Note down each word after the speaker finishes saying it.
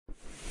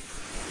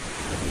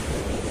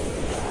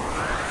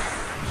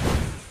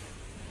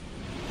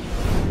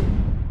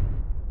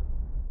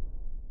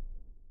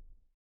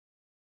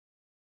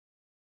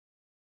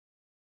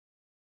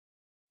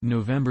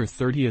November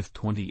 30,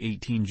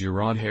 2018.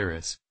 Jerod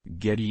Harris,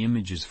 Getty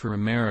Images. For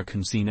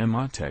American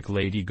Cinematheque.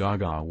 Lady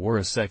Gaga wore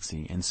a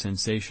sexy and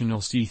sensational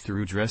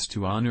see-through dress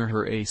to honor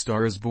her A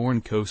Star is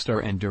Born co-star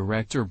and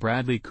director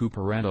Bradley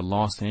Cooper at a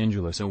Los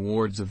Angeles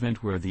awards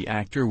event where the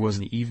actor was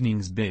the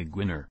evening's big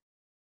winner.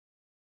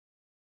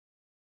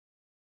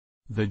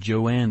 The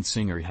Joanne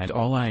singer had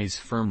all eyes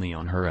firmly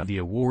on her at the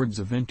awards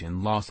event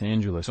in Los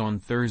Angeles on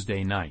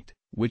Thursday night,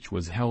 which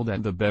was held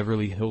at the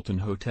Beverly Hilton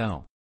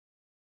Hotel.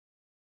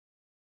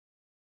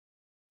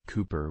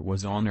 Cooper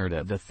was honored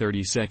at the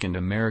 32nd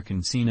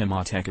American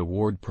Cinematheque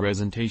Award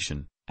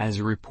presentation,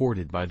 as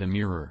reported by The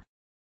Mirror.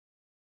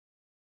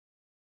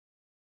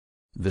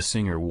 The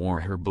singer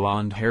wore her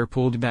blonde hair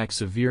pulled back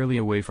severely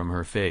away from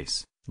her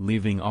face,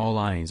 leaving all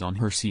eyes on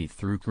her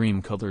see-through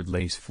cream-colored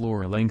lace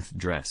floor-length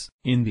dress.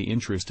 In the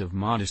interest of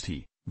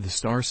modesty, the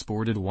star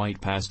sported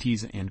white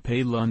pasties and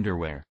pale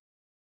underwear.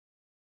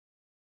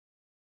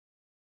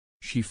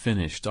 She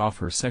finished off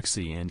her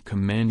sexy and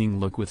commanding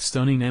look with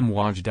stunning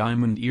M-Waj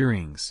diamond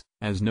earrings,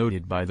 as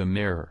noted by The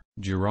Mirror.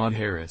 Jerod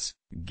Harris,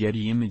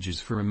 Getty Images.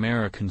 For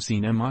American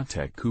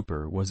Cinematheque.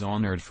 Cooper was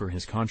honored for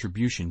his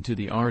contribution to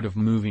the art of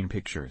moving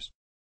pictures.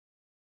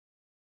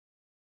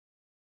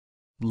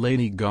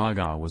 Lady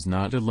Gaga was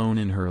not alone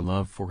in her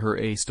love for her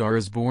A Star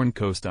is Born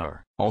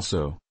co-star.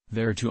 Also,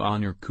 there to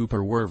honor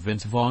Cooper were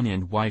Vince Vaughn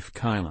and wife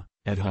Kyla,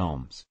 Ed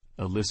Helms,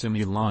 Alyssa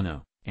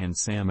Milano, and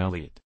Sam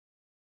Elliott.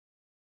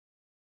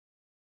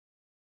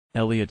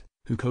 Elliott,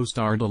 who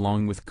co-starred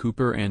along with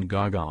Cooper and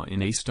Gaga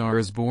in A Star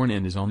is Born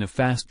and is on a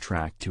fast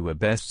track to a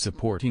Best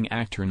Supporting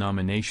Actor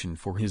nomination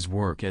for his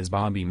work as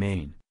Bobby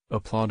Maine,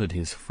 applauded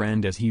his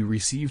friend as he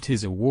received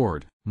his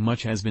award.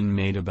 Much has been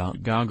made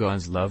about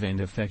Gaga's love and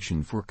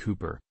affection for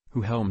Cooper,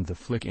 who helmed the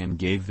flick and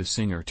gave the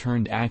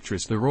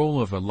singer-turned-actress the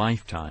role of a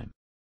lifetime.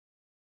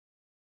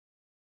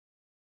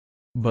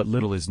 But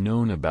little is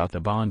known about the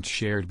bond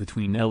shared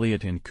between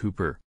Elliott and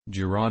Cooper.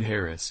 Jerod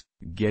Harris,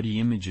 Getty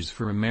Images.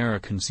 For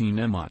American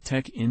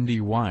Cinematheque.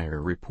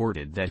 IndieWire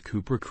reported that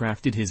Cooper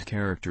crafted his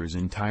character's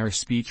entire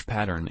speech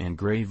pattern and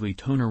gravely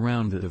tone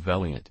around that of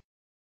Elliott.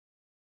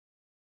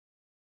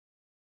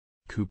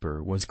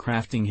 Cooper was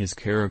crafting his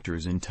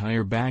character's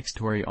entire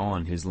backstory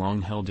on his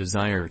long-held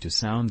desire to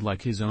sound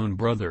like his own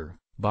brother,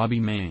 Bobby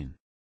Maine.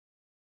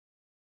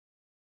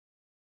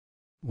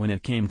 When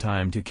it came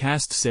time to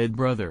cast said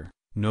brother,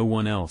 no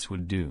one else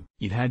would do.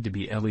 It had to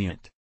be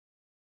Elliott.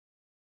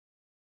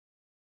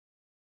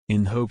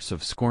 In hopes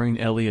of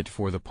scoring Elliott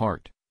for the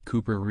part,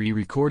 Cooper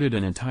re-recorded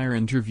an entire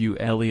interview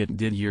Elliott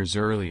did years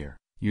earlier,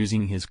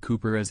 using his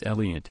Cooper as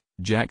Elliott,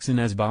 Jackson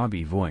as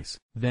Bobby voice.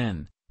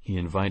 Then, he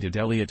invited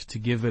Elliott to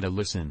give it a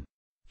listen.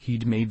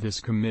 He'd made this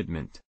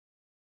commitment.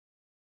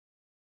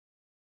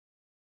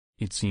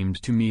 It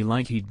seemed to me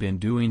like he'd been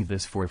doing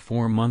this for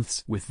 4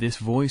 months with this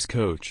voice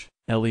coach,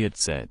 Elliott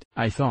said.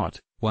 I thought,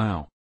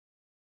 wow.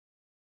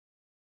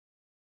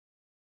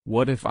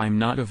 What if I'm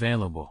not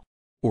available?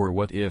 Or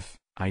what if,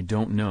 I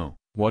don't know,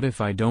 what if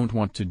I don't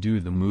want to do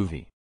the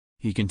movie?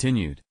 He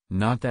continued,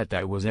 not that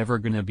that was ever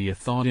gonna be a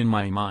thought in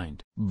my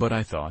mind, but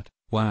I thought,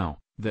 wow,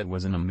 that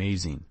was an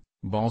amazing,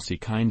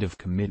 ballsy kind of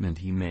commitment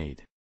he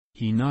made.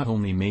 He not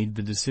only made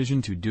the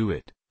decision to do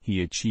it,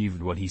 he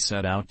achieved what he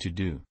set out to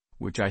do,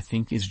 which I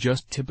think is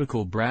just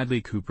typical Bradley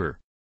Cooper.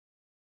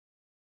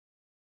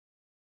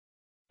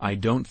 I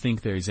don't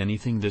think there's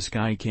anything this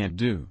guy can't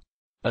do.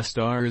 A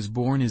Star is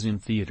Born is in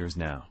theaters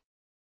now.